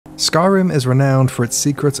Skyrim is renowned for its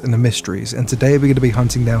secrets and mysteries, and today we're going to be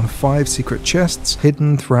hunting down 5 secret chests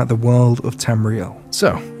hidden throughout the world of Tamriel.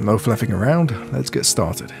 So, no fluffing around, let's get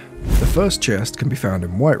started. The first chest can be found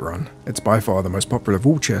in Whiterun. It's by far the most popular of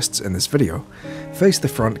all chests in this video. Face the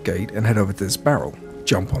front gate and head over to this barrel.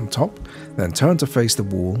 Jump on top, then turn to face the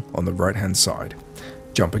wall on the right hand side.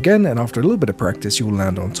 Jump again, and after a little bit of practice you'll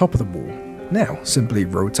land on top of the wall. Now, simply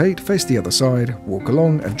rotate, face the other side, walk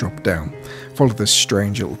along and drop down. Follow this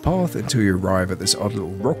strange little path until you arrive at this odd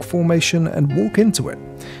little rock formation and walk into it.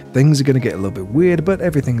 Things are going to get a little bit weird, but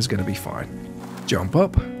everything's going to be fine. Jump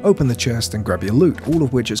up, open the chest and grab your loot, all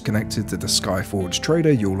of which is connected to the Skyforge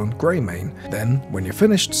trader Yulon Greymane. Then, when you're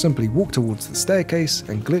finished, simply walk towards the staircase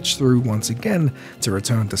and glitch through once again to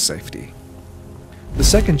return to safety. The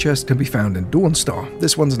second chest can be found in Dawnstar.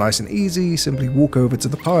 This one's nice and easy. Simply walk over to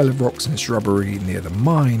the pile of rocks and shrubbery near the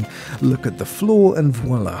mine, look at the floor, and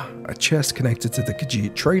voila, a chest connected to the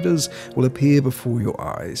Khajiit traders will appear before your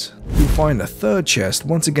eyes. You'll find a third chest,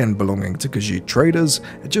 once again belonging to Khajiit traders,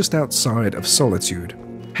 just outside of Solitude.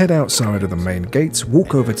 Head outside of the main gates,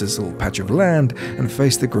 walk over to this little patch of land, and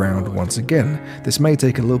face the ground once again. This may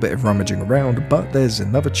take a little bit of rummaging around, but there's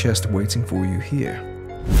another chest waiting for you here.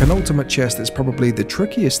 Penultimate chest is probably the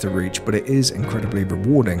trickiest to reach, but it is incredibly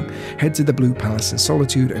rewarding. Head to the Blue Palace in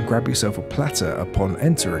Solitude and grab yourself a platter upon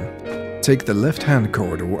entering. Take the left-hand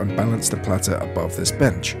corridor and balance the platter above this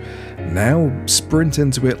bench. Now, sprint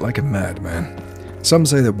into it like a madman. Some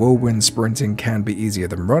say that whirlwind sprinting can be easier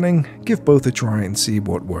than running. Give both a try and see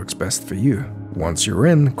what works best for you. Once you're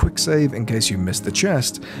in, quick save in case you missed the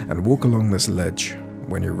chest, and walk along this ledge.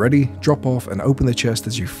 When you're ready, drop off and open the chest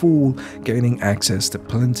as you fall, gaining access to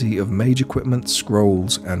plenty of mage equipment,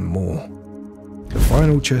 scrolls, and more. The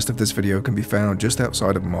final chest of this video can be found just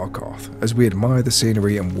outside of Markarth. As we admire the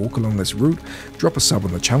scenery and walk along this route, drop a sub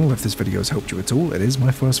on the channel if this video has helped you at all. It is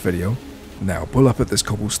my first video. Now pull up at this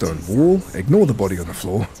cobblestone wall, ignore the body on the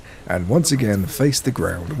floor, and once again face the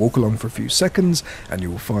ground. Walk along for a few seconds and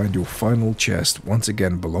you will find your final chest, once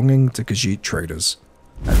again belonging to Khajiit traders.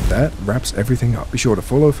 And that wraps everything up. Be sure to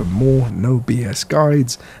follow for more no BS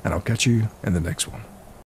guides, and I'll catch you in the next one.